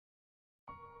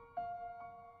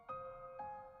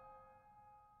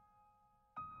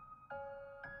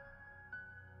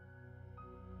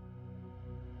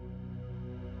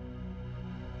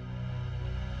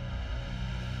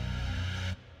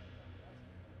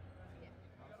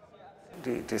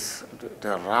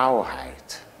de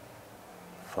rauwheid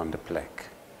van de plek.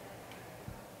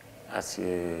 Als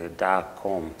je daar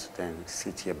komt, dan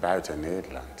zit je buiten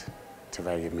Nederland,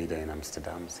 terwijl je midden in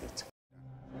Amsterdam zit.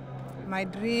 My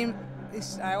dream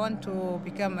is I want to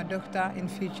become a doctor in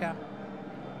future,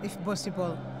 if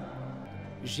possible.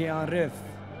 J'ai un rêve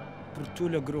pour tout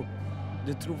le groupe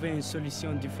de trouver une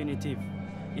solution définitive,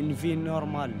 une vie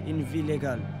normale, une vie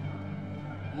légale.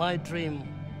 My dream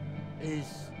is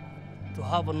to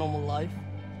have a normal life,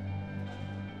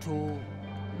 to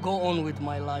go on with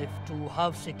my life, to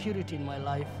have security in my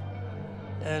life,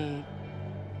 and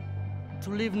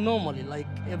to live normally like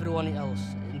everyone else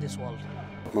in this world.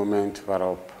 Het moment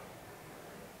waarop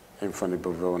een van de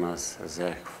bewoners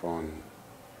zegt van,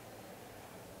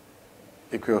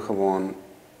 ik wil gewoon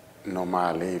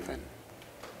normaal leven.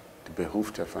 De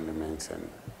behoefte van de mensen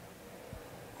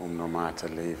om normaal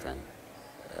te leven.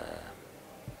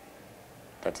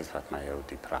 Dat is wat mij ook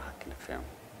diep raakt in de film.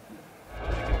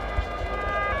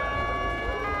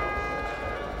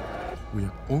 We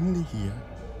are only here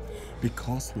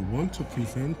because we want to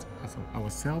present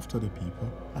ourselves to the people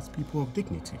as people of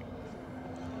dignity.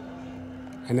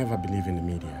 I never believed in the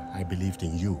media. I believed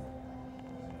in you.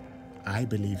 I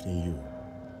believed in you.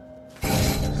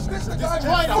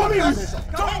 Destroy the police!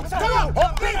 Come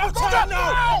on! Bring outside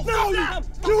now! No!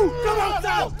 You! Come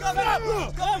outside!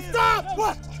 Stop!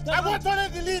 What? I want only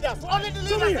the leaders. Only the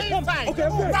leaders inside. Okay.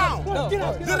 Now!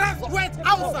 The rest wait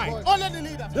outside. Only the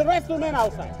leaders. The rest remain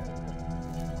outside.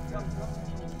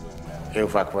 Heel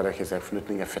vaak wordt er gezegd,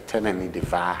 vluchtelingen vertellen niet de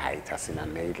waarheid als ze naar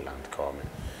Nederland komen.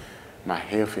 Maar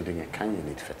heel veel dingen kan je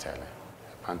niet vertellen.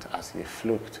 Want als je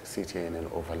vlucht, zit je in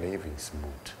een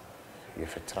overlevingsmoed. Je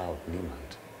vertrouwt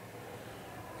niemand.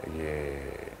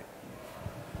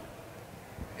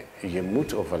 Je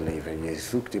moet overleven. Je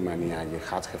zoekt die manier. Je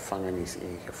gaat gevangenis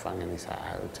in, gevangenis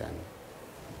uit. En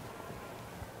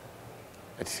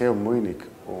het is heel moeilijk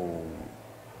om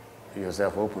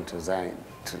jezelf open te zijn,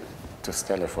 te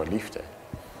stellen voor liefde.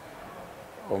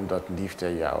 Omdat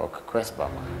liefde jou ook kwetsbaar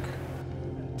maakt.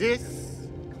 This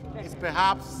is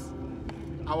perhaps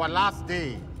our last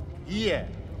day here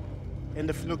in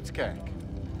the Vluchtkerk.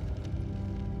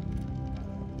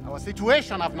 Our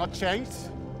situation has not changed.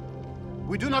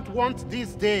 We do not want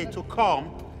this day to come,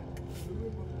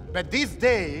 but this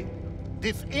day,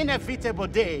 this inevitable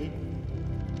day,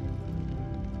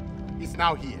 is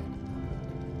now here.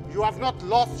 You have not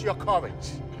lost your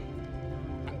courage,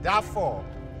 and therefore,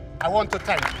 I want to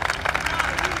thank you.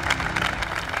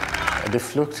 De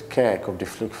Vluchtkerk op de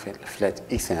vluchtflat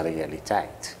is een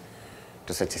realiteit.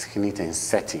 Dus het is niet een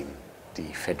setting die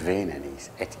verdwenen is.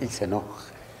 Het is er nog.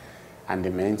 En de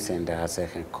mensen daar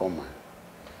zeggen, kom maar.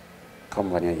 Kom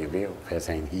wanneer je wil, we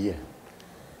zijn hier.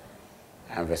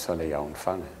 En we zullen jou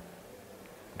ontvangen.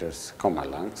 Dus kom maar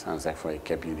langs en zeg van, ik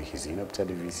heb jullie gezien op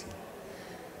televisie.